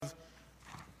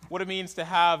what it means to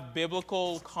have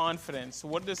biblical confidence.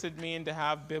 What does it mean to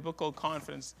have biblical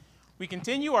confidence? We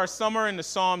continue our Summer in the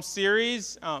Psalms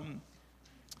series.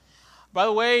 By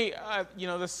the way,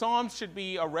 the Psalms should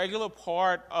be a regular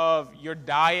part of your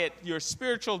diet, your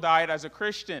spiritual diet as a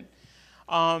Christian.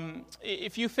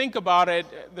 If you think about it,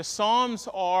 the Psalms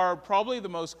are probably the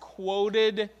most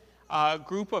quoted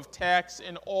group of texts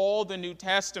in all the New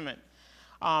Testament.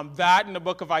 That and the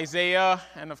book of Isaiah,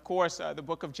 and of course the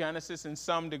book of Genesis in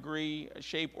some degree,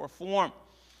 shape, or form.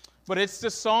 But it's the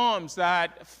Psalms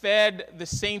that fed the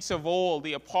saints of old,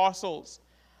 the apostles,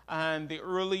 and the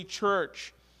early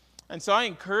church. And so I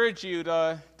encourage you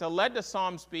to let the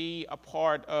Psalms be a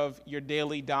part of your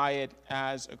daily diet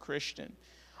as a Christian.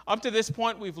 Up to this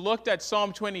point, we've looked at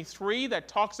Psalm 23 that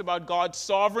talks about God's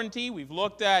sovereignty. We've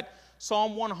looked at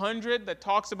Psalm 100 that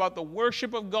talks about the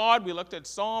worship of God. We looked at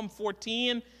Psalm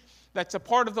 14 that's a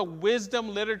part of the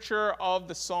wisdom literature of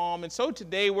the psalm. And so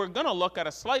today we're going to look at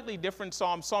a slightly different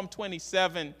psalm, Psalm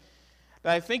 27,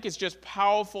 that I think is just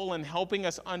powerful in helping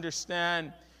us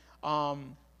understand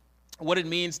what it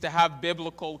means to have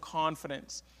biblical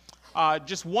confidence.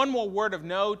 Just one more word of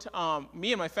note.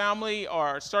 Me and my family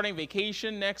are starting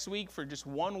vacation next week for just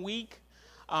 1 week.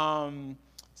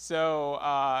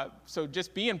 So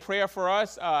just be in prayer for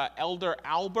us. Elder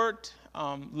Albert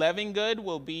Levingood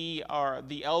will be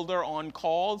the elder on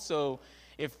call. So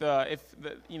if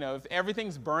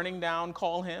everything's burning down,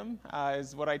 call him,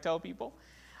 is what I tell people.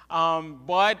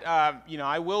 But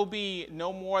I will be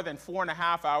no more than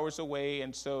 4.5 hours away,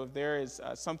 and so if there is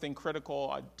something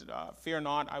critical, fear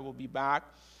not, I will be back.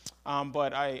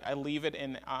 But I leave it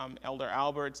in Elder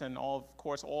Albert's and of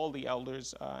course all the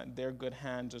elders in their good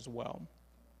hands as well.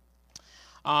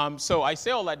 So I say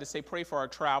all that to say pray for our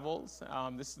travels.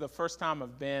 This is the first time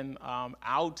I've been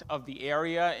out of the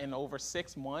area in over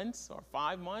 6 months or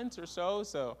 5 months or so.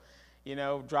 So,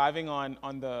 driving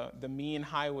on the mean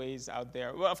highways out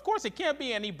there. Well, of course, it can't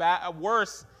be any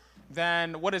worse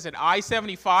than,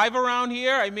 I-75 around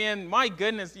here? I mean, my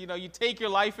goodness, you take your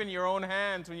life in your own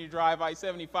hands when you drive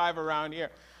I-75 around here.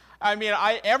 I mean,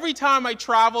 every time I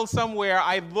travel somewhere,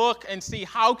 I look and see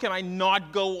how can I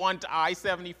not go onto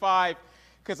I-75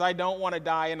 because I don't want to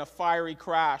die in a fiery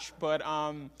crash. But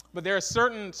there are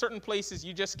certain places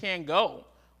you just can't go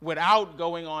without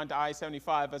going on to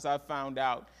I-75, as I've found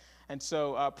out. And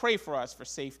so pray for us for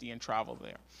safety and travel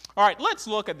there. All right, let's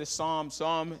look at the Psalm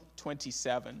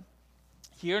 27.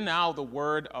 Hear now the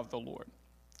word of the Lord.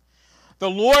 The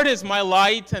Lord is my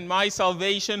light and my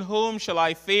salvation. Whom shall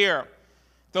I fear?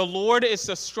 The Lord is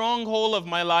the stronghold of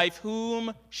my life.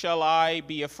 Whom shall I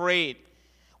be afraid?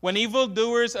 When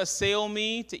evildoers assail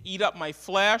me to eat up my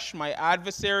flesh, my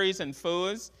adversaries and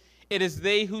foes, it is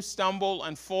they who stumble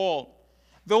and fall.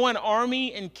 Though an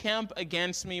army encamp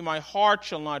against me, my heart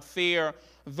shall not fear.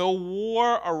 Though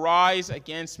war arise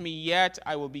against me, yet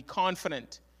I will be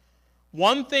confident.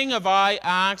 One thing have I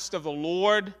asked of the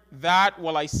Lord, that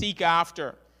will I seek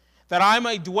after, that I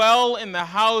may dwell in the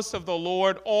house of the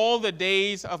Lord all the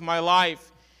days of my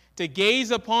life, to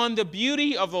gaze upon the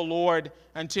beauty of the Lord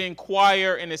and to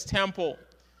inquire in his temple.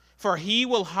 For he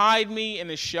will hide me in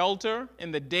his shelter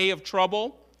in the day of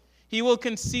trouble. He will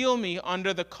conceal me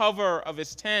under the cover of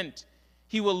his tent.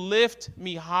 He will lift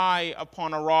me high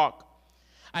upon a rock.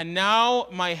 And now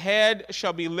my head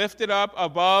shall be lifted up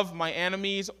above my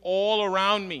enemies all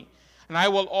around me. And I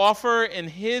will offer in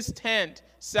his tent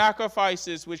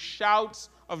sacrifices with shouts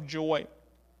of joy.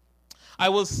 I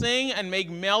will sing and make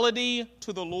melody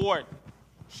to the Lord.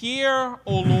 Hear,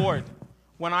 O Lord,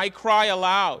 when I cry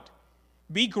aloud.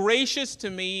 Be gracious to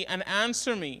me and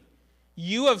answer me.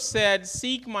 You have said,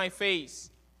 seek my face.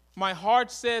 My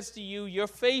heart says to you, your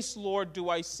face, Lord, do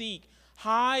I seek.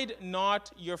 Hide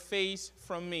not your face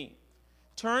from me.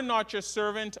 Turn not your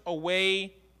servant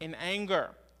away in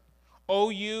anger.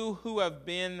 O you who have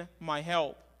been my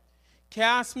help.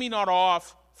 Cast me not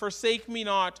off, forsake me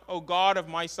not, O God of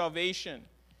my salvation.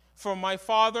 For my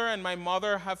father and my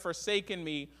mother have forsaken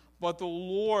me, but the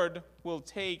Lord will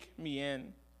take me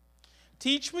in.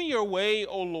 Teach me your way,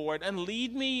 O Lord, and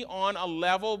lead me on a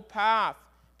level path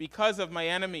because of my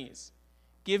enemies.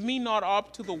 Give me not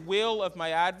up to the will of my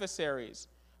adversaries,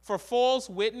 for false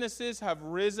witnesses have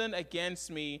risen against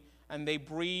me, and they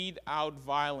breathe out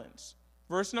violence.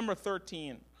 Verse number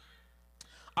 13.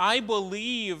 I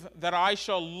believe that I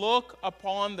shall look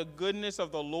upon the goodness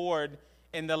of the Lord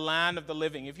in the land of the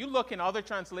living. If you look in other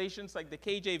translations like the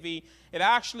KJV, it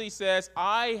actually says,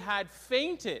 I had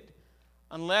fainted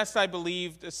unless I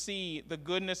believed to see the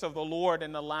goodness of the Lord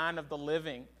in the land of the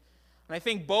living. And I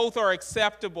think both are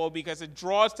acceptable because it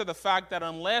draws to the fact that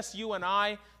unless you and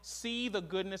I see the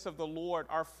goodness of the Lord,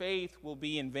 our faith will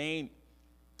be in vain.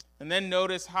 And then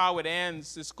notice how it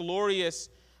ends, this glorious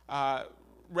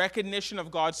recognition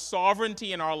of God's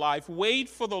sovereignty in our life. Wait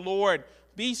for the Lord.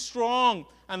 Be strong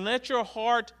and let your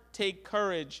heart take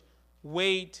courage.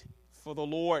 Wait for the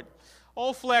Lord.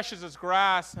 All flesh is as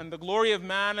grass, and the glory of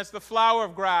man as the flower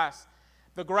of grass.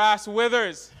 The grass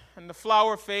withers, and the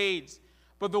flower fades.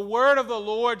 But the word of the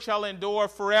Lord shall endure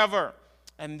forever.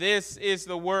 And this is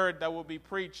the word that will be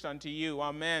preached unto you.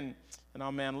 Amen and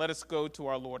amen. Let us go to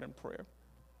our Lord in prayer.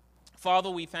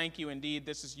 Father, we thank you indeed.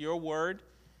 This is your word.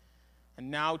 And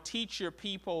now teach your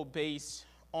people based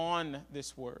on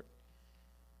this word.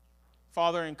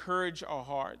 Father, encourage our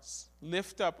hearts.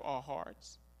 Lift up our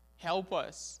hearts. Help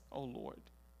us, O Lord.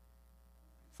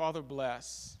 Father,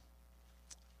 bless.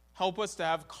 Help us to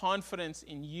have confidence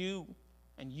in you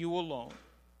and you alone.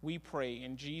 We pray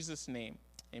in Jesus' name.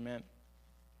 Amen.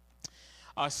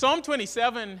 Psalm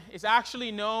 27 is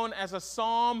actually known as a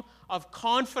psalm of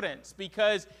confidence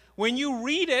because when you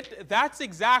read it, that's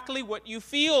exactly what you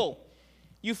feel.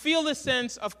 You feel this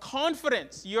sense of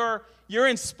confidence. You're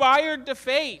inspired to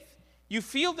faith. You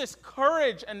feel this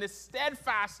courage and this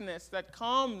steadfastness that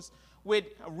comes with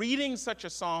reading such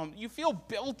a psalm. You feel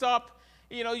built up.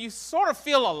 You sort of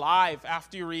feel alive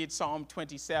after you read Psalm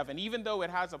 27. Even though it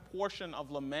has a portion of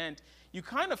lament, you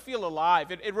kind of feel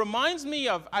alive. It reminds me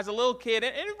of, as a little kid,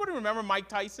 anybody remember Mike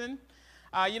Tyson?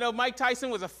 Mike Tyson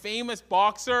was a famous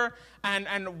boxer,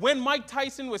 and when Mike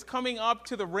Tyson was coming up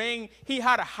to the ring, he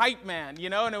had a hype man,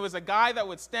 and it was a guy that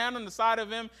would stand on the side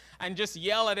of him and just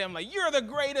yell at him like, "You're the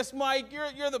greatest, Mike.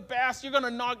 You're the best. You're going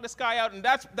to knock this guy out." And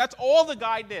that's all the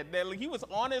guy did. He was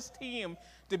on his team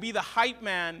to be the hype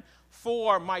man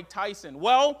for Mike Tyson.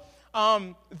 Well,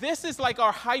 this is like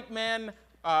our hype man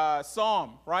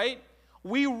psalm, right?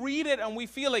 We read it and we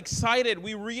feel excited.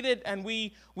 We read it and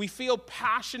we feel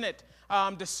passionate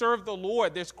to serve the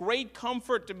Lord. There's great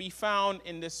comfort to be found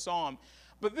in this psalm.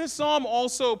 But this psalm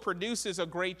also produces a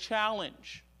great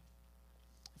challenge.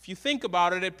 If you think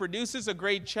about it, it produces a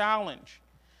great challenge.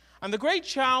 And the great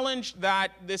challenge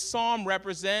that this psalm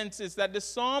represents is that this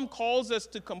psalm calls us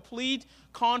to complete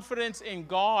confidence in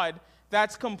God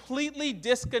that's completely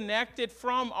disconnected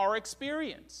from our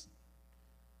experience.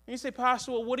 And you say,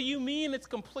 "Pastor, well, what do you mean it's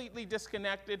completely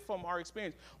disconnected from our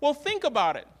experience?" Well, think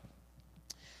about it.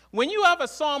 When you have a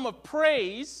psalm of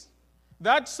praise,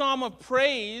 that psalm of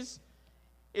praise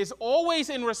is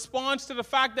always in response to the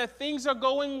fact that things are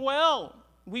going well.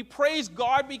 We praise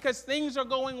God because things are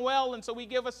going well, and so we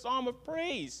give a psalm of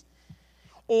praise.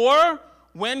 Or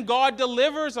when God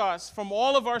delivers us from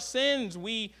all of our sins,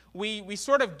 we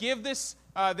sort of give this,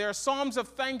 there are psalms of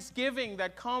thanksgiving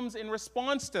that comes in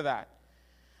response to that.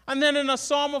 And then in a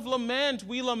psalm of lament,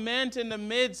 we lament in the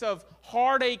midst of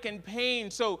heartache and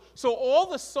pain. So all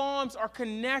the psalms are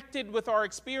connected with our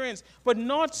experience, but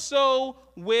not so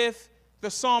with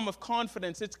the psalm of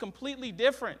confidence. It's completely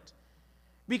different.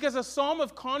 Because a psalm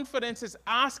of confidence is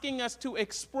asking us to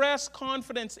express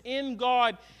confidence in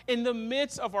God in the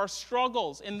midst of our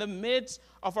struggles, in the midst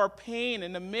of our pain,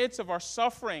 in the midst of our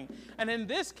suffering. And in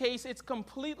this case, it's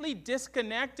completely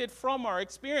disconnected from our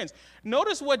experience.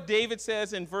 Notice what David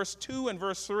says in verse 2 and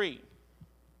verse 3.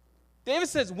 David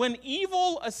says, "When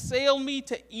evil assail me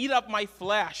to eat up my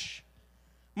flesh,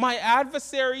 my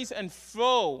adversaries and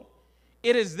foe,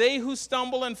 it is they who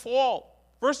stumble and fall."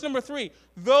 Verse number 3,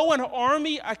 "Though an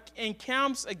army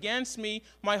encamps against me,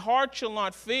 my heart shall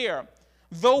not fear.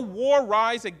 Though war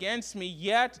rise against me,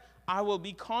 yet I will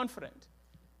be confident."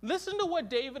 Listen to what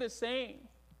David is saying.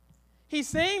 He's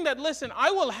saying that, listen,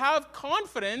 I will have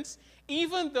confidence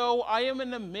even though I am in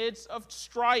the midst of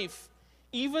strife,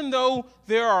 even though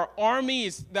there are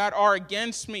armies that are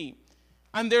against me.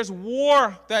 And there's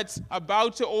war that's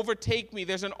about to overtake me.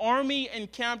 There's an army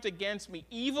encamped against me.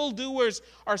 Evildoers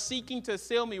are seeking to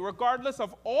assail me. Regardless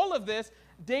of all of this,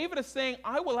 David is saying,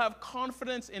 I will have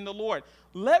confidence in the Lord.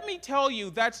 Let me tell you,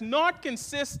 that's not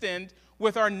consistent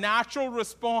with our natural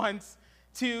response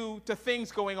to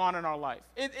things going on in our life.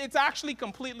 It's actually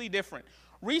completely different.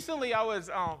 Recently, I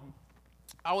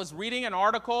was reading an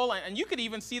article, and you could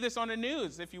even see this on the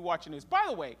news if you watch the news. By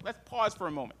the way, let's pause for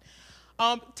a moment.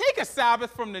 Take a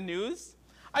Sabbath from the news.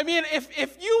 I mean,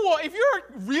 if you're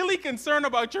really concerned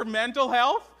about your mental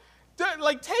health,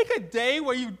 take a day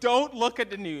where you don't look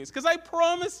at the news. Because I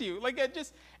promise you,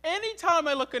 anytime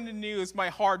I look at the news, my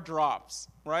heart drops,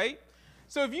 right?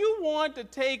 So if you want to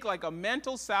take a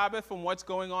mental Sabbath from what's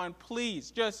going on,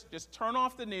 please just turn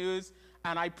off the news,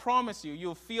 and I promise you,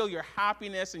 you'll feel your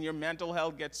happiness and your mental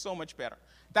health get so much better.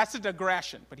 That's a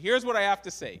digression. But here's what I have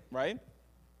to say, right?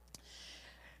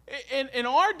 In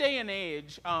our day and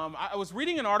age, I was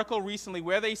reading an article recently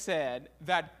where they said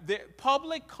that the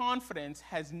public confidence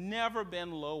has never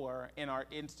been lower in our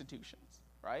institutions,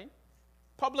 right?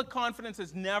 Public confidence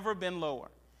has never been lower.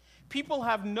 People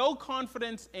have no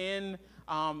confidence in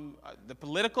the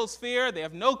political sphere. They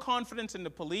have no confidence in the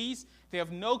police. They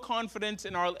have no confidence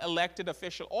in our elected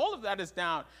official. All of that is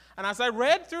down. And as I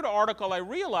read through the article, I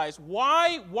realized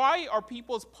why are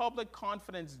people's public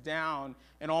confidence down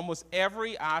in almost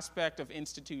every aspect of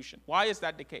institution? Why is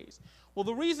that the case? Well,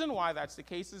 the reason why that's the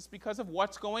case is because of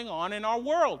what's going on in our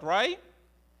world, right?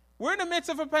 We're in the midst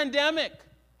of a pandemic.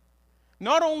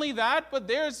 Not only that, but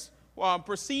there's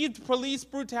perceived police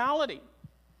brutality.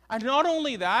 And not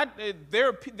only that,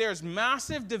 there's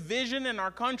massive division in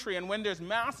our country. And when there's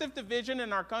massive division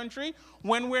in our country,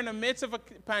 when we're in the midst of a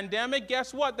pandemic,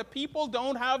 guess what? The people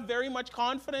don't have very much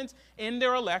confidence in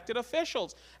their elected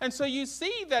officials. And so you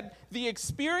see that the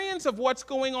experience of what's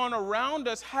going on around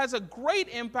us has a great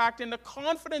impact in the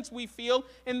confidence we feel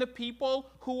in the people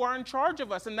who are in charge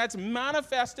of us. And that's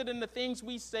manifested in the things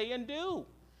we say and do.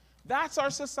 That's our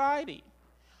society.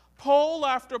 Poll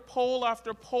after poll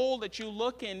after poll that you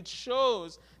look in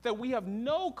shows that we have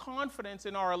no confidence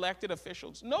in our elected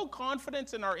officials, no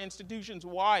confidence in our institutions.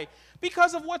 Why?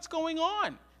 Because of what's going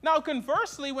on. Now,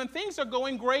 conversely, when things are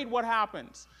going great, what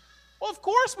happens? Well, of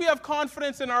course we have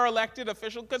confidence in our elected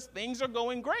official because things are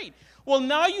going great. Well,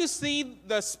 now you see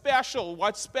what's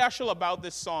special about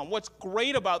this psalm, what's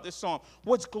great about this psalm,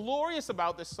 what's glorious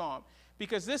about this psalm.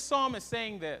 Because this psalm is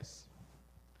saying this: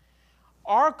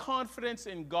 our confidence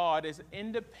in God is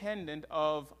independent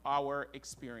of our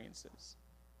experiences.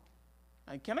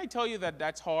 And can I tell you that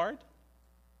that's hard?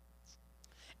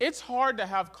 It's hard to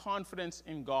have confidence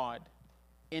in God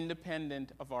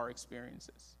independent of our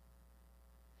experiences.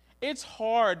 It's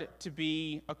hard to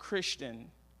be a Christian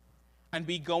and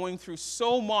be going through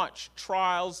so much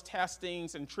trials,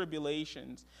 testings, and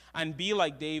tribulations, and be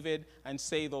like David and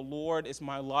say, the Lord is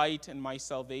my light and my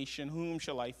salvation. Whom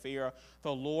shall I fear?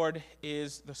 The Lord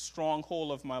is the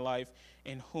stronghold of my life.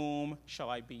 In whom shall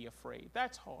I be afraid?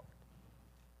 That's hard.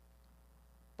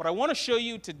 But I want to show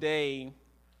you today, and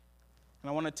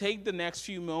I want to take the next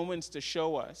few moments to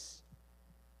show us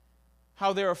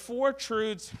how there are 4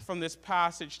 truths from this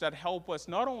passage that help us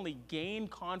not only gain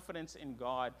confidence in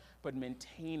God, but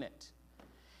maintain it.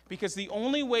 Because the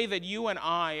only way that you and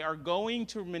I are going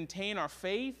to maintain our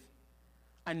faith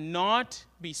and not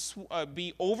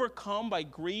be overcome by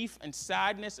grief and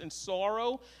sadness and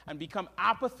sorrow and become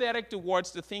apathetic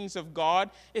towards the things of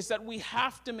God is that we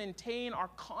have to maintain our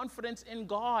confidence in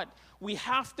God. We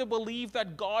have to believe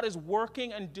that God is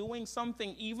working and doing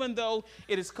something even though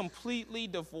it is completely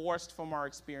divorced from our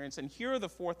experience. And here are the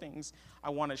 4 things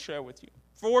I want to share with you.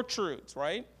 4 truths,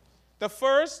 right? The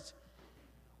first,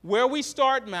 where we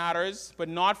start matters, but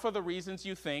not for the reasons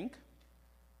you think.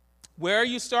 Where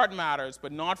you start matters,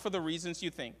 but not for the reasons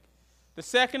you think. The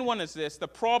second one is this: the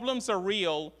problems are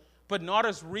real, but not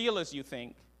as real as you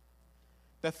think.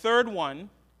 The third one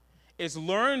is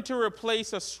learn to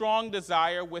replace a strong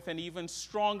desire with an even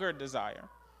stronger desire.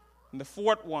 And the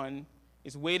fourth one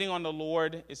is waiting on the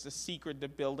Lord is the secret to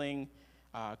building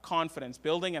confidence,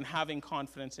 building and having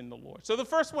confidence in the Lord. So the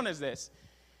first one is this: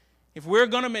 if we're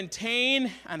going to maintain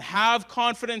and have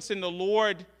confidence in the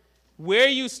Lord, where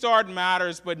you start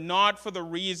matters, but not for the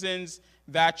reasons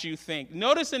that you think.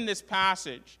 Notice in this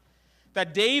passage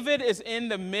that David is in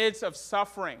the midst of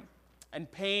suffering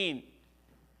and pain,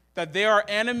 that there are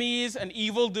enemies and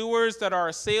evildoers that are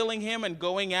assailing him and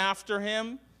going after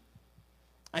him.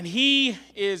 And he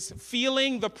is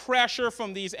feeling the pressure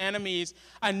from these enemies.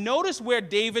 And notice where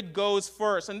David goes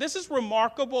first. And this is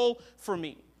remarkable for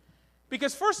me.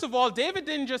 Because first of all, David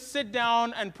didn't just sit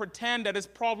down and pretend that his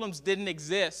problems didn't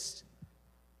exist.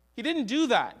 He didn't do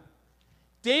that.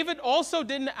 David also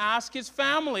didn't ask his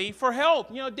family for help.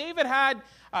 You know, David had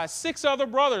 6 other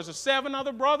brothers or 7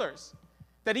 other brothers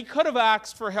that he could have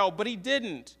asked for help, but he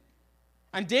didn't.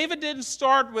 And David didn't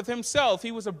start with himself.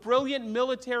 He was a brilliant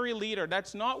military leader.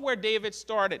 That's not where David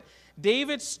started.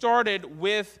 David started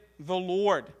with the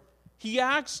Lord. He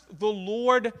asked the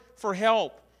Lord for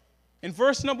help. In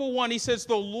verse number 1, he says,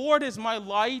 "The Lord is my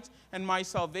light and my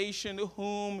salvation.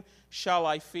 Whom shall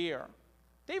I fear?"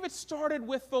 David started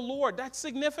with the Lord. That's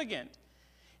significant.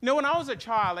 You know, when I was a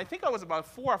child, I think I was about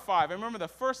 4 or 5, I remember the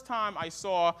first time I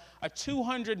saw a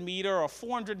 200-meter or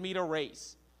 400-meter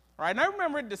race. Right? And I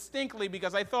remember it distinctly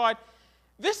because I thought,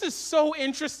 this is so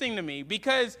interesting to me,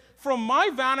 because from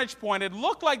my vantage point, it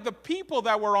looked like the people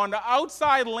that were on the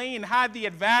outside lane had the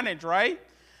advantage, right?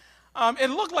 It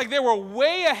looked like they were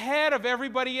way ahead of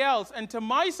everybody else. And to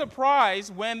my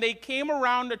surprise, when they came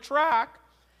around the track,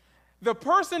 the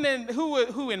person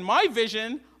who in my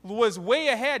vision was way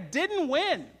ahead didn't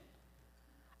win.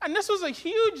 And this was a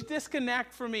huge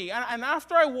disconnect for me. And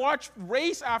after I watched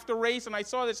race after race and I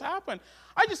saw this happen,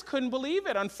 I just couldn't believe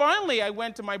it. And finally, I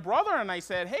went to my brother and I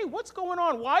said, hey, what's going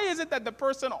on? Why is it that the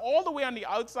person all the way on the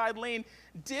outside lane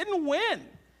didn't win?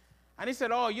 And he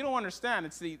said, oh, you don't understand.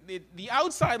 It's the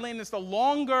outside lane is the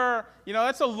longer,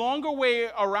 that's a longer way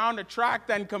around the track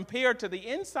than compared to the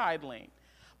inside lane.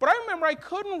 But I remember I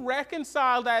couldn't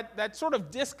reconcile that sort of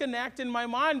disconnect in my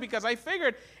mind because I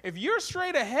figured if you're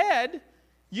straight ahead,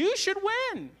 you should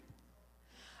win.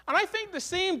 And I think the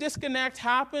same disconnect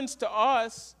happens to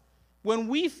us when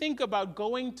we think about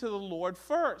going to the Lord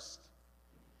first.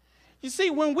 You see,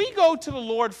 when we go to the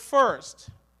Lord first,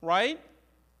 right?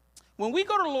 When we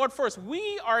go to the Lord first,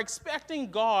 we are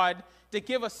expecting God to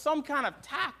give us some kind of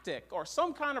tactic or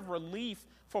some kind of relief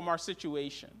from our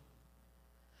situation.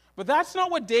 But that's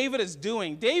not what David is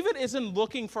doing. David isn't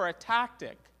looking for a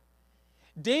tactic.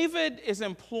 David is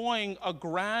employing a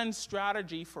grand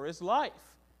strategy for his life.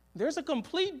 There's a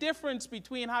complete difference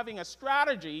between having a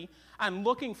strategy and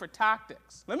looking for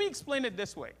tactics. Let me explain it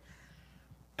this way.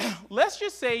 Let's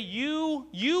just say you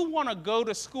want to go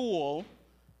to school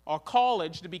or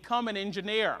college to become an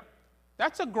engineer.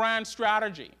 That's a grand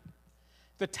strategy.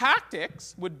 The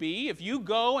tactics would be if you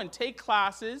go and take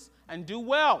classes and do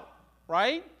well,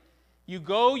 right? You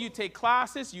go, you take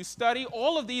classes, you study.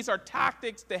 All of these are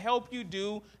tactics to help you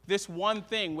do this one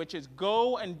thing, which is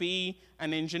go and be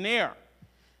an engineer.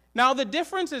 Now, the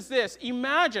difference is this.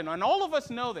 Imagine, and all of us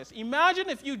know this, imagine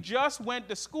if you just went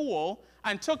to school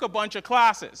and took a bunch of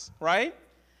classes, right?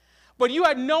 But you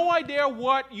had no idea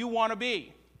what you want to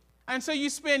be. And so you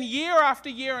spend year after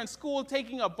year in school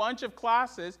taking a bunch of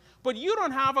classes, but you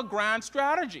don't have a grand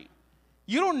strategy.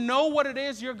 You don't know what it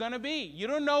is you're going to be. You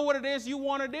don't know what it is you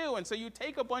want to do. And so you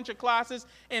take a bunch of classes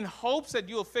in hopes that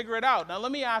you'll figure it out. Now,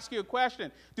 let me ask you a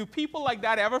question. Do people like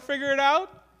that ever figure it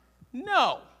out?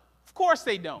 No. Of course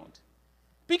they don't.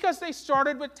 Because they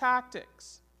started with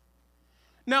tactics.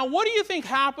 Now, what do you think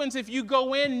happens if you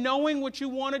go in knowing what you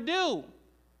want to do?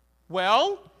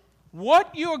 Well,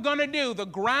 what you're going to do, the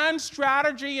grand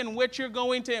strategy in which you're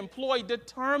going to employ,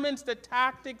 determines the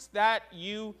tactics that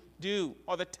you do,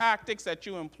 or the tactics that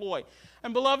you employ.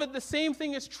 And beloved, the same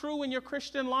thing is true in your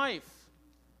Christian life.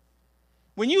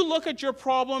 When you look at your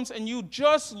problems and you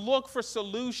just look for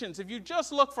solutions, if you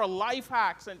just look for life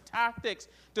hacks and tactics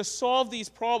to solve these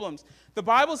problems, the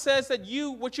Bible says that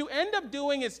what you end up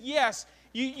doing is, yes,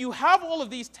 you have all of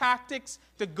these tactics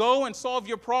to go and solve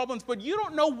your problems, but you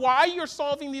don't know why you're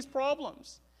solving these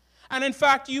problems. And in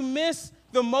fact, you miss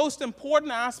the most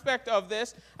important aspect of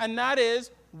this, and that is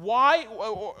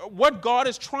what God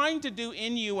is trying to do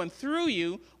in you and through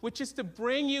you, which is to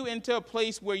bring you into a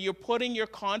place where you're putting your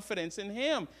confidence in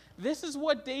Him. This is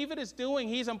what David is doing.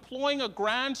 He's employing a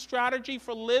grand strategy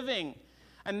for living,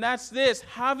 and that's this: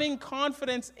 having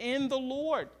confidence in the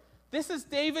Lord. This is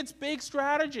David's big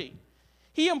strategy.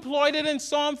 He employed it in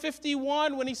Psalm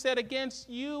 51 when he said, against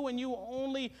you and you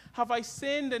only have I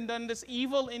sinned and done this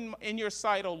evil in your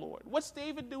sight, O Lord. What's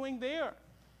David doing there?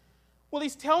 Well,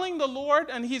 he's telling the Lord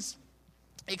and he's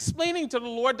explaining to the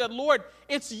Lord that, Lord,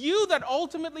 it's you that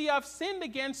ultimately I've sinned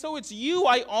against, so it's you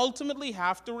I ultimately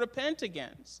have to repent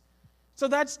against. So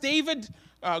that's David's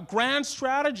grand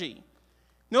strategy.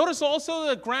 Notice also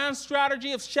the grand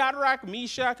strategy of Shadrach,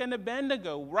 Meshach, and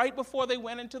Abednego right before they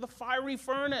went into the fiery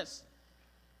furnace.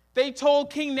 They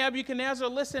told King Nebuchadnezzar,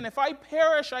 listen, if I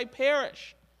perish, I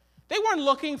perish. They weren't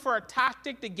looking for a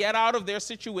tactic to get out of their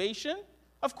situation.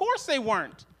 Of course they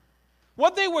weren't.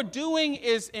 What they were doing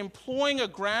is employing a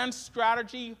grand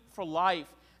strategy for life,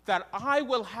 that I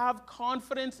will have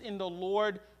confidence in the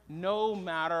Lord no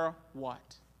matter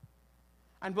what.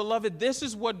 And beloved, this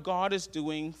is what God is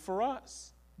doing for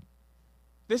us.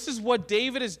 This is what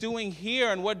David is doing here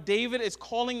and what David is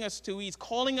calling us to. He's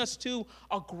calling us to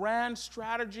a grand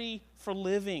strategy for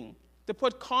living, to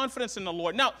put confidence in the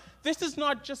Lord. Now, this is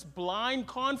not just blind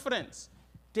confidence.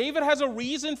 David has a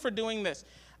reason for doing this.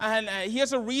 And he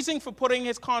has a reason for putting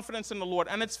his confidence in the Lord.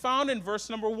 And it's found in verse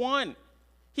number 1.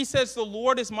 He says, the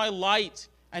Lord is my light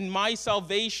and my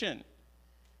salvation.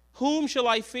 Whom shall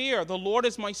I fear? The Lord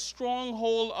is my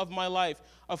stronghold of my life.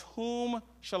 Of whom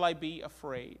shall I be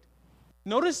afraid?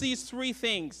 Notice these three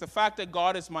things: the fact that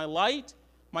God is my light,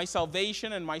 my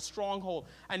salvation, and my stronghold.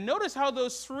 And notice how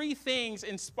those three things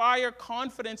inspire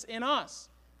confidence in us.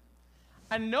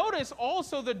 And notice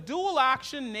also the dual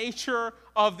action nature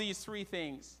of these three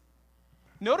things.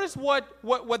 Notice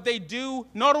what they do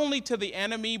not only to the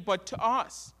enemy, but to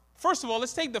us. First of all,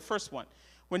 let's take the first one.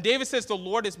 When David says, the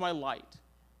Lord is my light,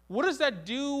 what does that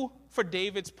do for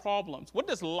David's problems? What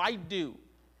does light do?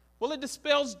 Well, it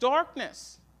dispels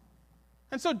darkness.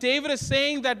 And so David is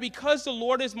saying that because the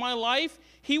Lord is my life,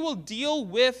 he will deal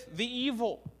with the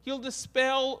evil. He'll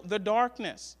dispel the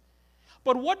darkness.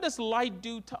 But what does light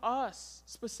do to us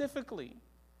specifically?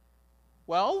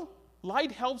 Well,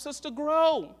 light helps us to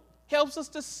grow, helps us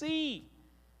to see.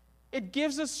 It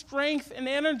gives us strength and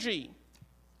energy.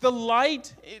 The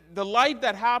light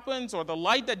that happens, or the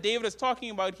light that David is talking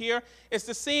about here, is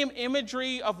the same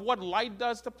imagery of what light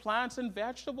does to plants and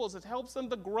vegetables. It helps them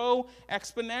to grow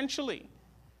exponentially.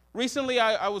 Recently,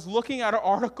 I was looking at an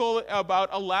article about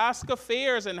Alaska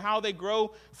fairs and how they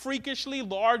grow freakishly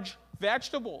large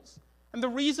vegetables. And the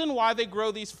reason why they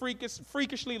grow these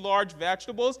freakishly large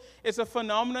vegetables is a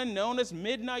phenomenon known as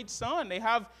midnight sun. They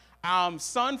have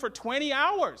sun for 20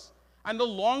 hours. And the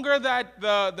longer that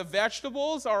the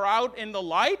vegetables are out in the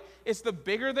light, it's the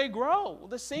bigger they grow. Well,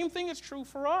 the same thing is true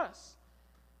for us.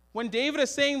 When David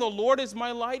is saying, the Lord is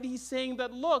my light, he's saying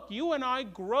that, look, you and I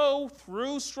grow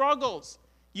through struggles.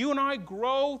 You and I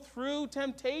grow through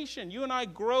temptation. You and I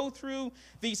grow through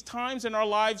these times in our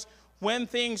lives when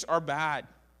things are bad.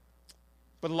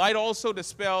 But light also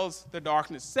dispels the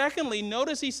darkness. Secondly,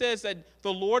 notice he says that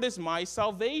the Lord is my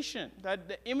salvation. That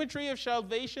the imagery of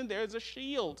salvation, there's a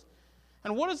shield.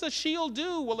 And what does a shield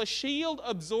do? Well, a shield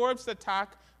absorbs the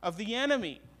attack of the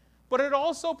enemy, but it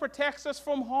also protects us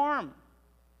from harm.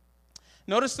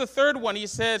 Notice the third one. He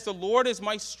says, the Lord is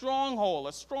my stronghold.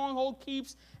 A stronghold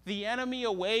keeps the enemy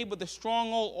away, but the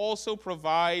stronghold also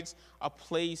provides a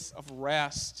place of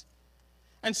rest.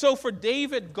 And so for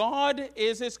David, God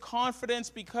is his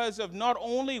confidence because of not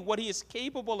only what he is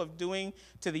capable of doing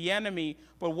to the enemy,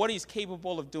 but what he's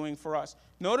capable of doing for us.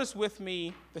 Notice with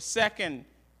me the second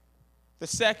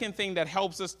thing that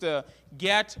helps us to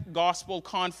get gospel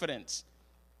confidence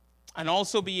and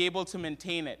also be able to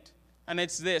maintain it. And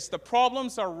it's this: the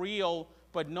problems are real,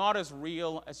 but not as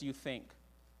real as you think.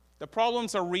 The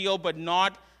problems are real, but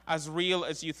not as real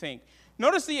as you think.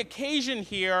 Notice the occasion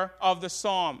here of the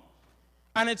psalm.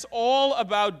 And it's all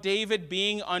about David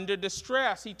being under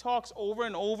distress. He talks over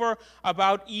and over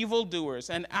about evildoers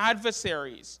and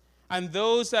adversaries and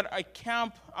those that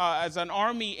encamp as an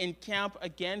army encamp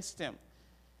against him.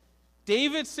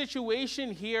 David's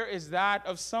situation here is that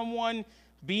of someone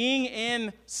being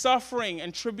in suffering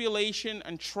and tribulation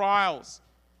and trials.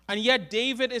 And yet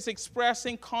David is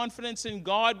expressing confidence in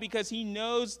God because he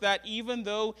knows that even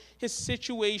though his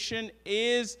situation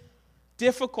is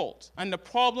difficult and the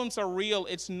problems are real,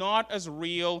 it's not as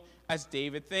real as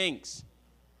David thinks.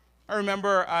 I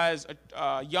remember as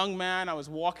a young man, I was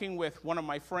walking with one of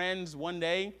my friends one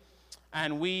day,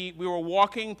 and we were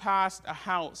walking past a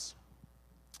house.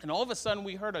 And all of a sudden,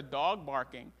 we heard a dog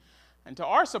barking. And to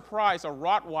our surprise, a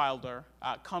Rottweiler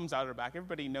comes out of the back.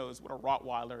 Everybody knows what a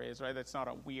Rottweiler is, right? That's not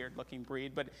a weird-looking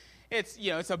breed, but it's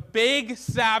a big,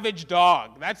 savage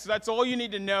dog. That's all you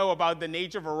need to know about the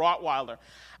nature of a Rottweiler.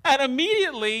 And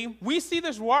immediately, we see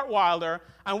this Rottweiler,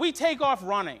 and we take off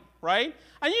running, right?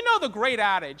 And you know the great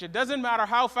adage, it doesn't matter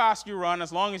how fast you run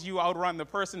as long as you outrun the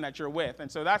person that you're with.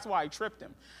 And so that's why I tripped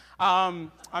him.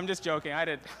 I'm just joking. I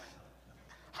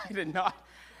did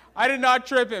not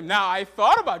trip him. Now, I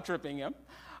thought about tripping him,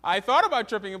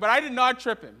 but I did not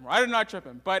trip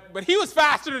him. But he was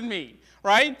faster than me,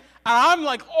 right? And I'm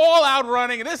like all out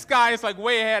running, and this guy is like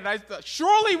way ahead. And I thought,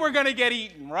 surely we're going to get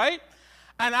eaten, right?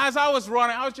 And as I was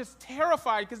running, I was just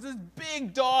terrified because this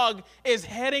big dog is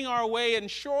heading our way, and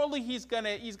surely he's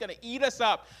gonna eat us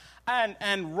up.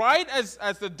 And right as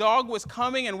the dog was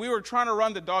coming and we were trying to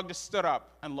run, the dog just stood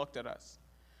up and looked at us.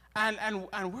 And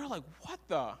we're like, what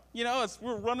the? As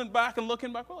we're running back and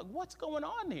looking back, we're like, what's going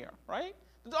on here, right?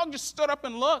 The dog just stood up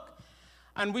and looked.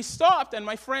 And we stopped, and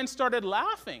my friend started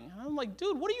laughing. And I'm like,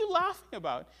 dude, what are you laughing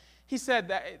about? He said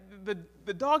that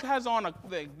the dog has on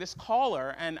this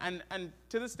collar, and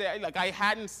to this day, like I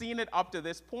hadn't seen it up to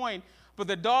this point, but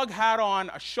the dog had on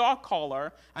a shock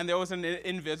collar, and there was an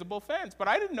invisible fence. But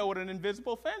I didn't know what an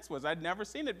invisible fence was. I'd never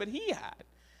seen it, but he had.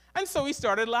 And so he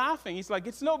started laughing. He's like,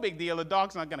 it's no big deal. The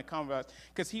dog's not going to come to us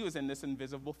because he was in this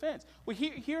invisible fence. Well,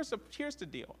 here's the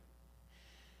deal.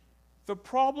 The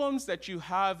problems that you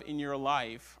have in your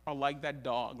life are like that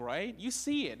dog, right? You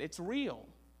see it. It's real.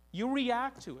 You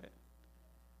react to it.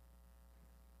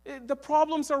 The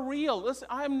problems are real. Listen,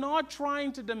 I'm not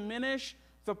trying to diminish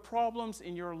the problems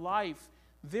in your life.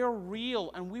 They're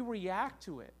real, and we react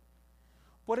to it.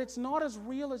 But it's not as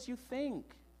real as you think.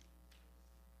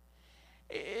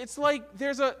 It's like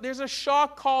there's a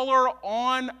shock collar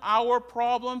on our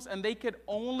problems, and they could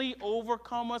only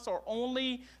overcome us or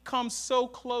only come so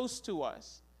close to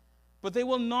us, but they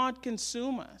will not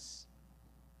consume us.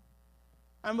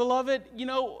 And beloved,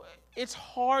 it's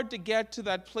hard to get to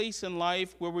that place in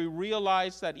life where we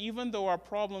realize that even though our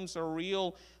problems are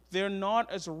real, they're not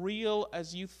as real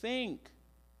as you think.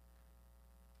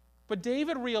 But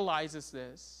David realizes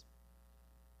this.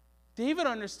 David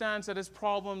understands that his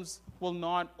problems will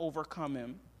not overcome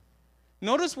him.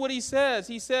 Notice what he says.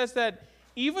 He says that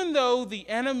even though the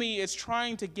enemy is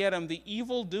trying to get him, the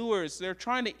evildoers, they're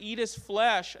trying to eat his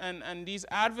flesh, and these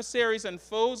adversaries and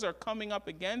foes are coming up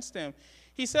against him,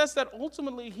 he says that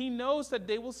ultimately he knows that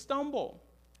they will stumble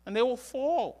and they will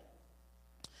fall.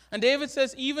 And David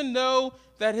says even though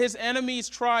that his enemies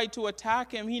try to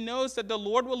attack him, he knows that the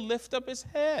Lord will lift up his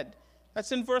head.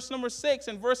 That's in verse number 6.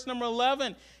 In verse number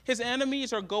 11, his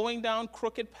enemies are going down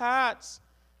crooked paths,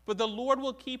 but the Lord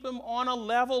will keep him on a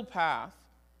level path.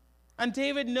 And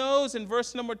David knows in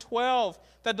verse number 12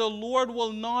 that the Lord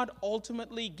will not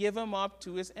ultimately give him up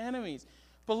to his enemies.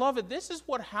 Beloved, this is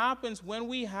what happens when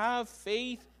we have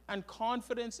faith and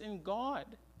confidence in God.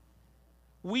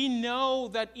 We know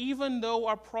that even though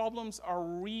our problems are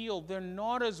real, they're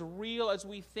not as real as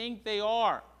we think they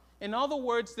are. In other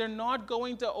words, they're not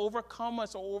going to overcome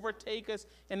us or overtake us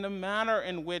in the manner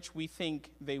in which we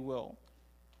think they will.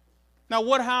 Now,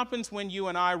 what happens when you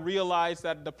and I realize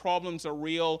that the problems are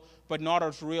real, but not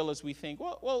as real as we think?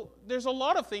 Well, there's a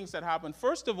lot of things that happen.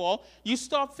 First of all, you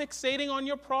stop fixating on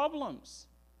your problems.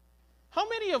 How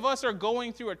many of us are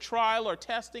going through a trial or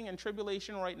testing and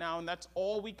tribulation right now, and that's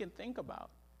all we can think about?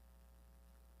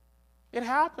 It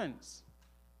happens.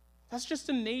 That's just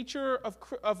the nature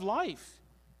of life.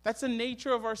 That's the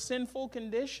nature of our sinful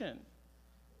condition.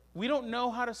 We don't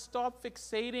know how to stop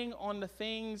fixating on the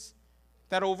things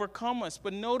that overcome us.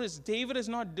 But notice, David is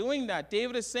not doing that.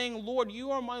 David is saying, Lord,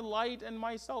 you are my light and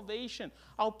my salvation.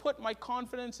 I'll put my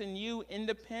confidence in you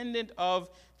independent of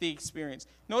the experience.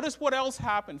 Notice what else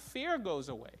happened. Fear goes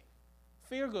away.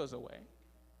 Fear goes away.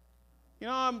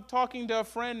 I'm talking to a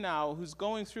friend now who's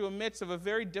going through a midst of a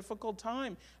very difficult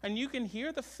time, and you can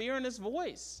hear the fear in his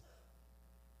voice.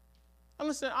 And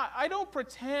listen, I don't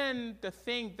pretend to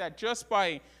think that just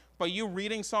by you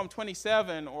reading Psalm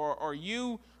 27 or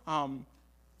you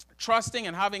trusting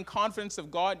and having confidence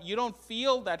of God, you don't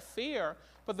feel that fear.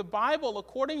 But the Bible,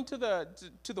 according to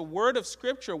the word of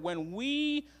Scripture, when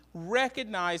we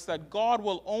recognize that God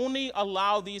will only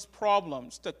allow these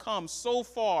problems to come so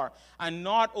far and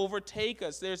not overtake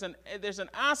us, there's an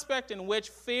aspect in which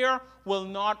fear will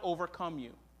not overcome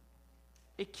you.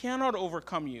 It cannot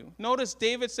overcome you. Notice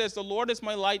David says, the Lord is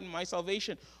my light and my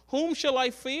salvation. Whom shall I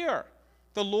fear?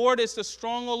 The Lord is the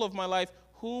stronghold of my life.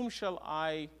 Whom shall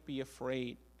I be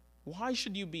afraid? Why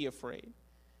should you be afraid?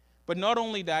 But not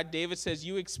only that, David says,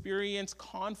 you experience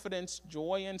confidence,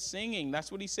 joy, and singing.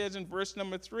 That's what he says in verse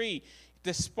number 3.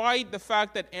 Despite the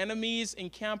fact that enemies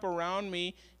encamp around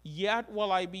me, yet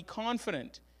will I be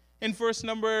confident. In verse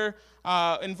number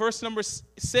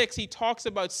 6, he talks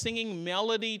about singing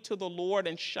melody to the Lord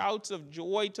and shouts of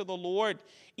joy to the Lord,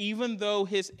 even though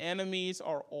his enemies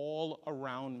are all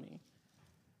around me.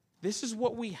 This is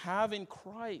what we have in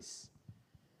Christ.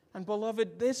 And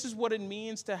beloved, this is what it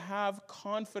means to have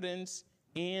confidence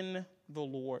in the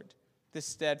Lord, this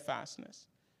steadfastness.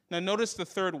 Now notice the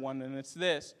third one, and it's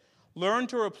this. Learn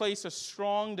to replace a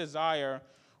strong desire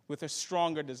with a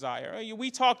stronger desire.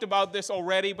 We talked about this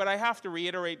already, but I have to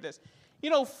reiterate this.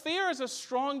 Fear is a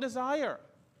strong desire.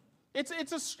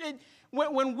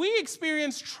 When we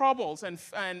experience troubles and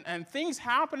things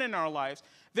happen in our lives,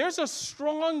 there's a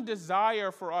strong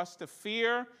desire for us to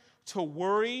fear, to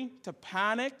worry, to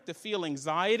panic, to feel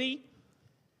anxiety.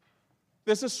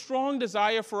 There's a strong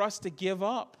desire for us to give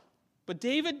up. But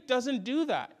David doesn't do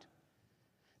that.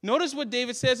 Notice what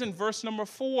David says in verse number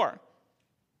 4.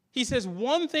 He says,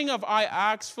 one thing have I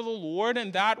asked for the Lord,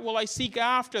 and that will I seek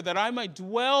after, that I might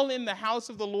dwell in the house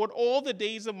of the Lord all the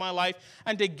days of my life,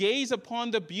 and to gaze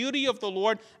upon the beauty of the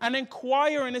Lord, and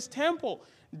inquire in his temple.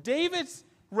 David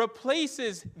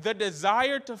replaces the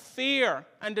desire to fear,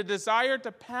 and the desire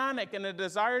to panic, and the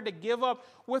desire to give up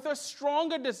with a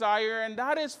stronger desire, and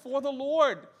that is for the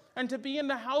Lord, and to be in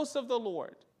the house of the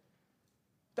Lord.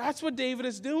 That's what David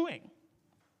is doing.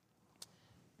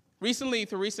 Recently,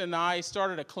 Theresa and I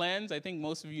started a cleanse. I think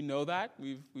most of you know that.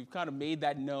 We've kind of made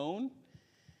that known.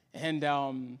 And,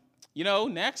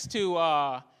 next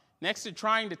to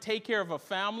trying to take care of a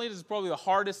family, this is probably the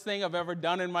hardest thing I've ever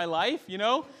done in my life,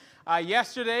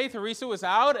 Yesterday, Theresa was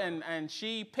out, and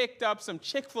she picked up some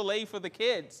Chick-fil-A for the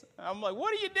kids. I'm like,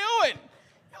 what are you doing?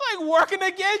 like working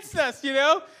against us, you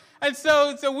know? And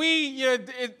so we,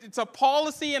 it's a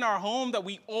policy in our home that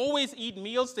we always eat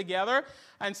meals together.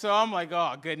 And so I'm like,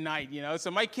 oh, good night, you know?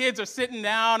 So my kids are sitting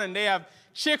down and they have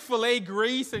Chick-fil-A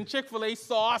grease and Chick-fil-A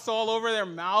sauce all over their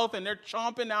mouth and they're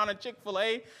chomping down on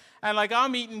Chick-fil-A. And like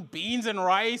I'm eating beans and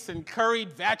rice and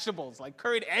curried vegetables, like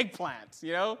curried eggplants,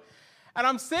 you know? And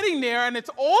I'm sitting there and it's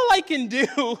all I can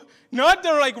do not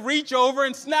to like reach over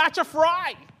and snatch a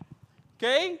fry,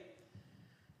 okay?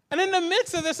 And in the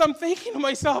midst of this, I'm thinking to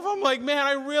myself, I'm like, man,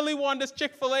 I really want this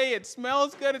Chick-fil-A. It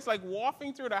smells good. It's like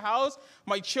wafting through the house.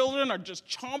 My children are just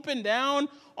chomping down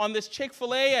on this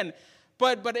Chick-fil-A.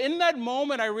 But in that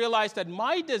moment, I realized that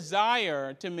my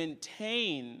desire to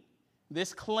maintain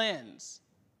this cleanse,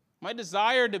 my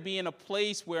desire to be in a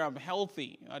place where I'm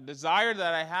healthy, a desire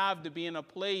that I have to be in a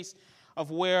place of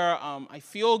where I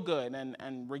feel good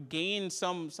and regain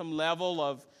some level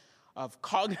of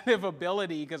cognitive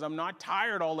ability because I'm not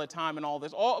tired all the time and all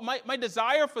this. My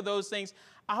desire for those things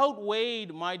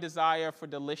outweighed my desire for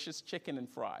delicious chicken and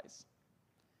fries.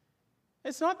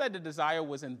 It's not that the desire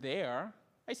wasn't there.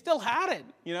 I still had it,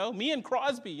 you know. Me and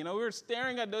Crosby, you know, we were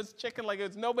staring at those chicken like it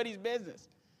was nobody's business.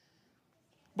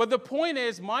 But the point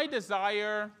is, my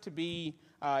desire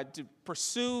to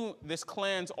pursue this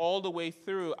cleanse all the way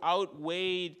through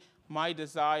outweighed my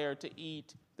desire to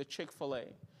eat the Chick-fil-A.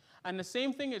 And the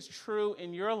same thing is true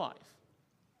in your life,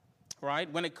 right?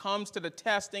 When it comes to the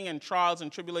testing and trials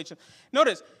and tribulations.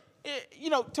 Notice,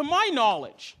 to my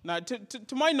knowledge,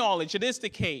 it is the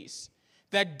case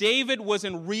that David was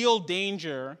in real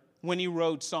danger when he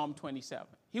wrote Psalm 27.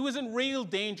 He was in real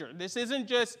danger. This isn't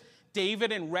just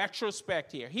David in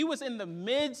retrospect here. He was in the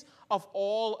midst of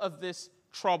all of this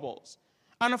troubles.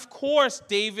 And of course,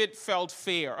 David felt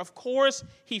fear. Of course,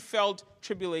 he felt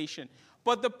tribulation.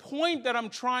 But the point that I'm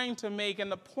trying to make,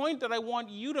 and the point that I want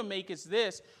you to make is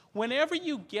this: whenever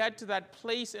you get to that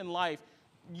place in life,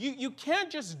 you can't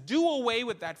just do away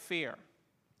with that fear.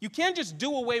 You can't just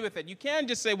do away with it. You can't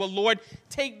just say, well, Lord,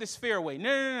 take this fear away.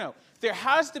 No. There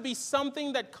has to be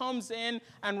something that comes in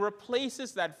and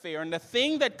replaces that fear. And the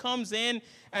thing that comes in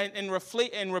and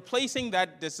replacing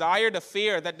that desire to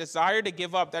fear, that desire to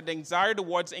give up, that desire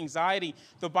towards anxiety,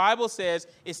 the Bible says,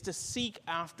 is to seek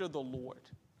after the Lord.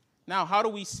 Now, how do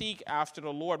we seek after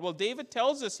the Lord? Well, David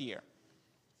tells us here.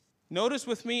 Notice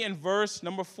with me in verse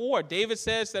number 4. David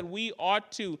says that we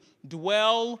ought to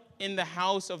dwell in the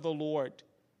house of the Lord,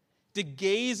 to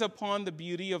gaze upon the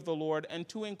beauty of the Lord, and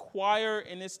to inquire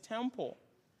in his temple.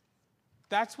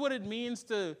 That's what it means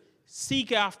to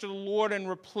seek after the Lord and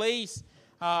replace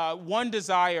one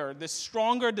desire, this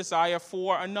stronger desire,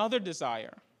 for another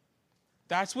desire.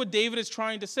 That's what David is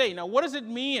trying to say. Now, what does it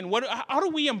mean? How do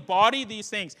we embody these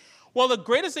things? Well, the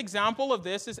greatest example of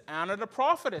this is Anna the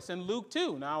prophetess in Luke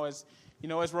 2. Now, as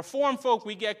Reformed folk,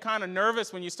 we get kind of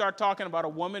nervous when you start talking about a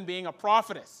woman being a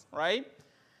prophetess, right?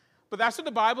 But that's what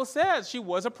the Bible says. She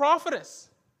was a prophetess.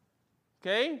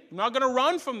 Okay? I'm not going to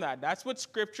run from that. That's what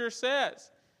Scripture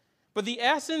says. But the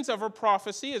essence of her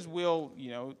prophecy, as we'll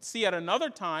see at another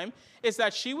time, is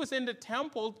that she was in the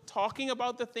temple talking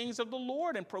about the things of the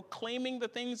Lord and proclaiming the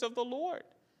things of the Lord.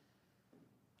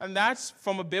 And that's,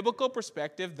 from a biblical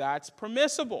perspective, that's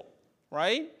permissible,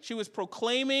 right? She was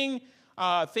proclaiming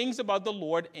things about the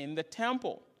Lord in the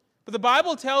temple. But the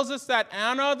Bible tells us that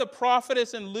Anna, the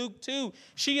prophetess in Luke 2,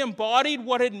 she embodied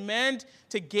what it meant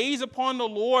to gaze upon the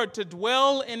Lord, to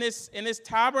dwell in his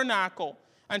tabernacle,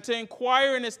 and to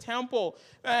inquire in his temple.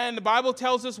 And the Bible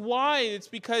tells us why. It's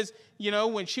because,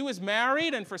 when she was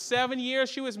married, and for 7 years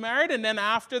she was married, and then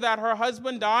after that her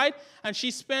husband died, and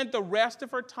she spent the rest of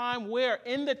her time where?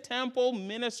 In the temple,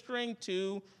 ministering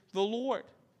to the Lord,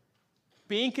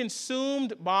 being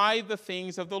consumed by the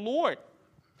things of the Lord.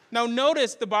 Now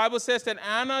notice the Bible says that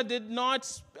Anna did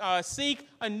not seek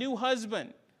a new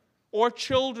husband or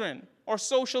children or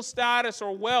social status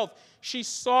or wealth. She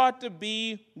sought to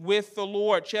be with the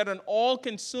Lord. She had an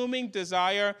all-consuming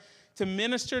desire to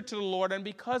minister to the Lord, and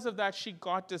because of that, she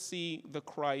got to see the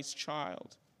Christ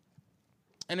child.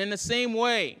 And in the same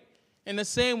way,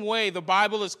 the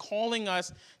Bible is calling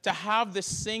us to have this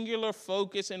singular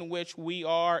focus in which we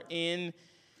are in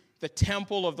the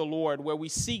temple of the Lord, where we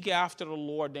seek after the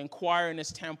Lord, to inquire in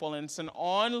his temple, and it's an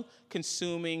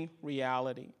all-consuming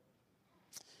reality.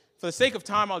 For the sake of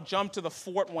time, I'll jump to the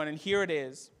fourth one, and here it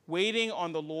is. Waiting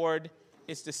on the Lord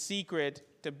is the secret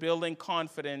to building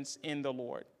confidence in the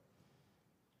Lord.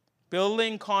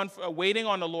 Waiting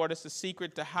on the Lord is the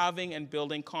secret to having and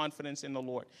building confidence in the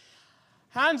Lord.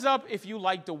 Hands up if you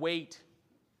like to wait.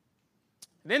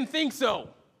 I didn't think so.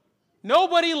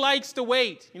 Nobody likes to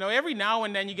wait. Every now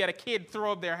and then you get a kid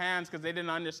throw up their hands because they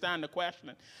didn't understand the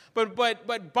question. But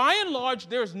by and large,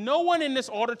 there's no one in this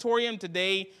auditorium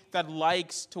today that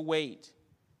likes to wait.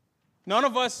 None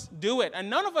of us do it, and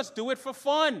none of us do it for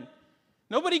fun.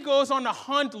 Nobody goes on a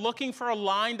hunt looking for a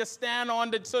line to stand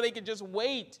on so they can just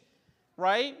wait,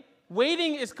 right?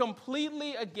 Waiting is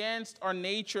completely against our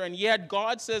nature, and yet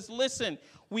God says, listen,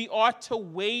 we ought to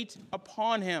wait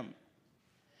upon him.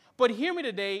 But hear me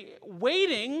today,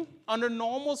 waiting under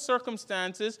normal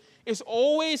circumstances is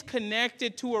always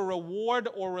connected to a reward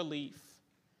or relief.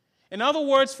 In other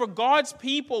words, for God's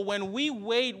people, when we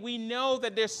wait, we know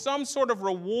that there's some sort of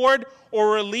reward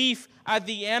or relief at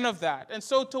the end of that. And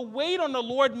so to wait on the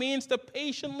Lord means to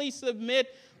patiently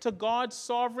submit to God's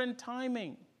sovereign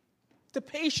timing. To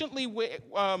patiently wait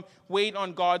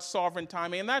on God's sovereign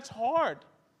timing. And that's hard.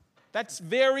 That's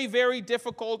very, very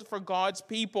difficult for God's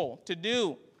people to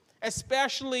do.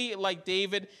 Especially like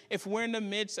David, if we're in the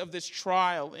midst of this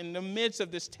trial, in the midst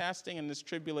of this testing and this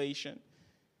tribulation.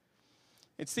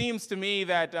 It seems to me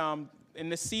that in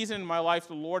this season in my life,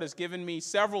 the Lord has given me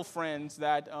several friends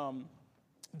that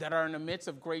are in the midst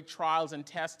of great trials and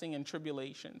testing and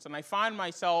tribulations. And I find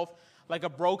myself like a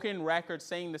broken record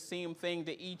saying the same thing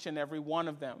to each and every one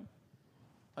of them.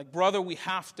 Like, brother, we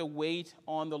have to wait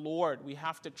on the Lord. We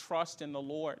have to trust in the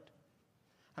Lord.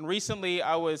 And recently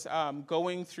I was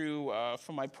going through,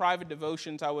 for my private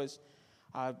devotions,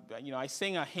 I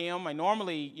sing a hymn. I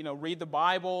normally, read the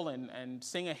Bible and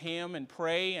sing a hymn and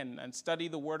pray and study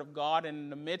the Word of God. And in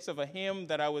the midst of a hymn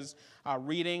that I was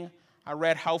reading, I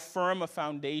read How Firm a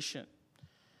Foundation.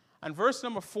 And verse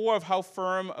number 4 of How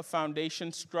Firm a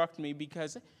Foundation struck me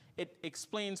because it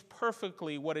explains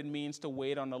perfectly what it means to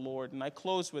wait on the Lord. And I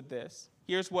close with this.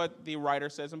 Here's what the writer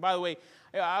says. And by the way,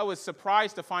 I was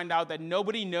surprised to find out that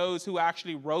nobody knows who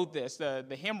actually wrote this. The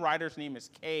hymn writer's name is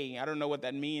Kay. I don't know what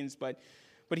that means, but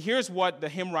here's what the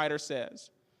hymn writer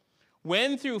says.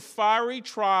 When through fiery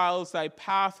trials thy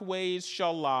pathways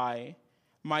shall lie,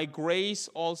 my grace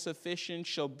all sufficient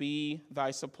shall be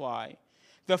thy supply.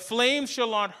 The flames shall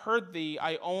not hurt thee,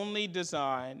 I only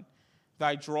design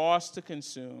thy dross to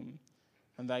consume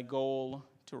and thy goal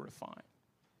to refine.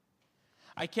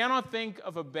 I cannot think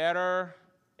of a better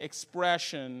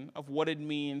expression of what it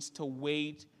means to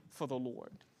wait for the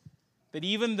Lord. That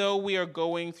even though we are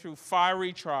going through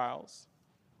fiery trials,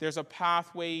 there's a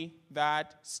pathway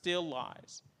that still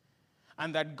lies.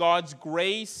 And that God's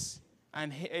grace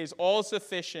is all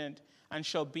sufficient and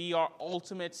shall be our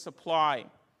ultimate supply.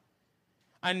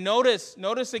 And notice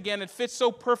again, it fits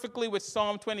so perfectly with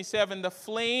Psalm 27. The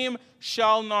flame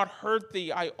shall not hurt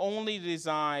thee. I only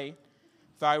desire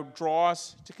thy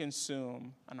dross to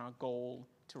consume and our goal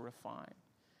to refine.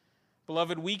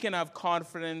 Beloved, we can have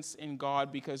confidence in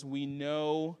God because we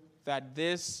know that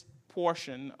this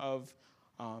portion of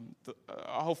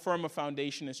How Firm a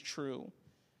Foundation is true.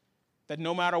 That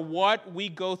no matter what we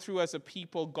go through as a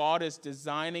people, God is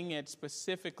designing it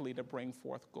specifically to bring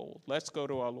forth gold. Let's go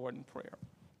to our Lord in prayer.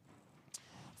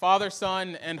 Father,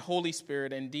 Son, and Holy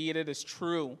Spirit, indeed it is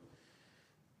true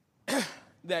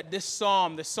that this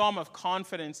psalm, the psalm of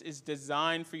confidence, is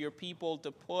designed for your people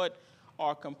to put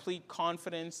our complete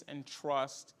confidence and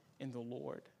trust in the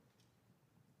Lord.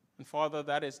 And Father,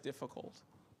 that is difficult,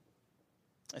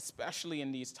 especially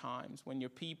in these times when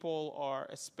your people are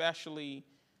especially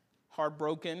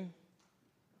heartbroken,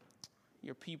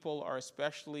 your people are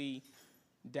especially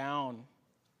down.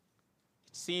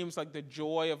 It seems like the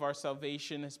joy of our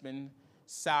salvation has been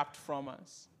sapped from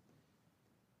us.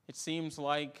 It seems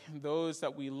like those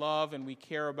that we love and we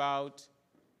care about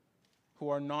who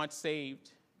are not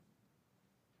saved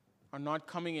are not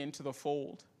coming into the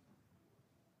fold.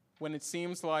 When it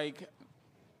seems like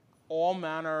all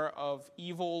manner of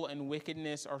evil and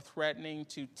wickedness are threatening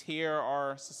to tear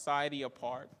our society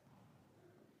apart.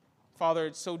 Father,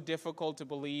 it's so difficult to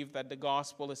believe that the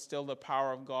gospel is still the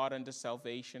power of God unto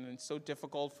salvation, and it's so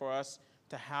difficult for us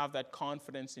to have that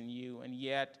confidence in you, and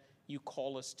yet you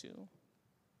call us to.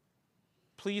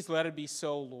 Please let it be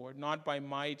so, Lord, not by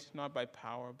might, not by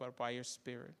power, but by your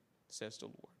Spirit, says the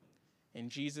Lord. In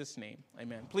Jesus' name,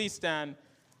 amen. Please stand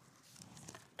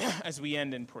as we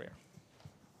end in prayer.